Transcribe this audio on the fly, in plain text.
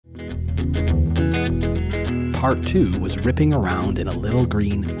heart too was ripping around in a little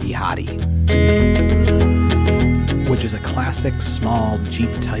green Mihari, which is a classic small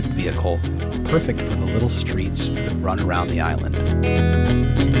Jeep-type vehicle, perfect for the little streets that run around the island.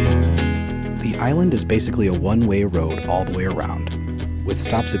 The island is basically a one-way road all the way around, with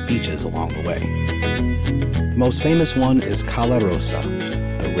stops at beaches along the way. The most famous one is Cala Rosa,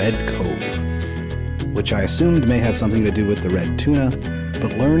 the Red Cove, which I assumed may have something to do with the red tuna,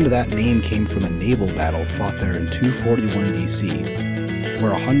 but learned that name came from a naval battle fought there in 241 BC,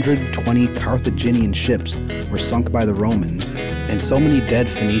 where 120 Carthaginian ships were sunk by the Romans, and so many dead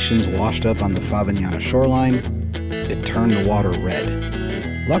Phoenicians washed up on the Favignana shoreline, it turned the water red.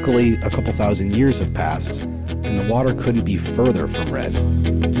 Luckily, a couple thousand years have passed, and the water couldn't be further from red.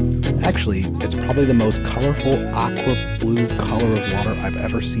 Actually, it's probably the most colorful aqua blue color of water I've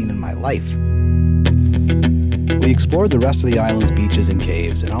ever seen in my life. We explored the rest of the island's beaches and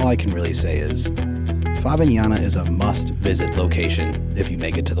caves, and all I can really say is, Favignana is a must-visit location if you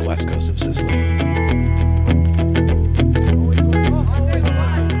make it to the west coast of Sicily.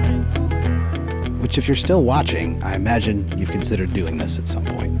 Which, if you're still watching, I imagine you've considered doing this at some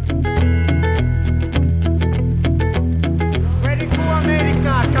point. Ready to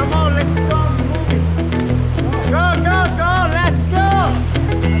America, come on, let's go, moving. Go, go, go, let's go!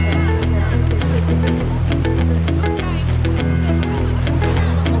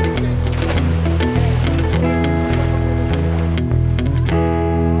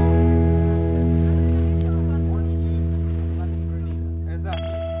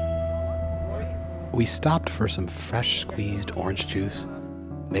 We stopped for some fresh squeezed orange juice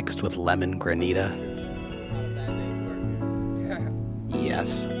mixed with lemon granita.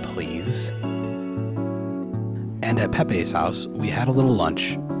 Yes, please. And at Pepe's house, we had a little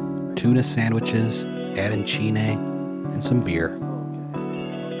lunch, tuna sandwiches, arancine, and some beer.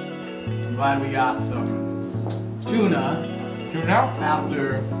 I'm glad we got some tuna. Tuna?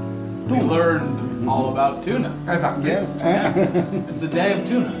 After we learned all about tuna. Exactly. Yes. It's a day of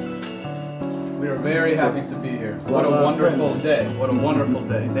tuna. We are very happy to be here. What a wonderful day. What a wonderful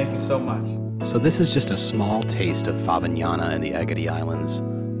day. Thank you so much. So this is just a small taste of Favignana and the Egadian Islands.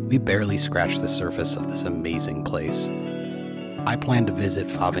 We barely scratched the surface of this amazing place. I plan to visit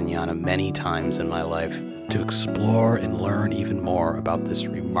Favignana many times in my life to explore and learn even more about this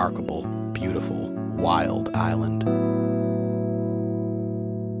remarkable, beautiful, wild island.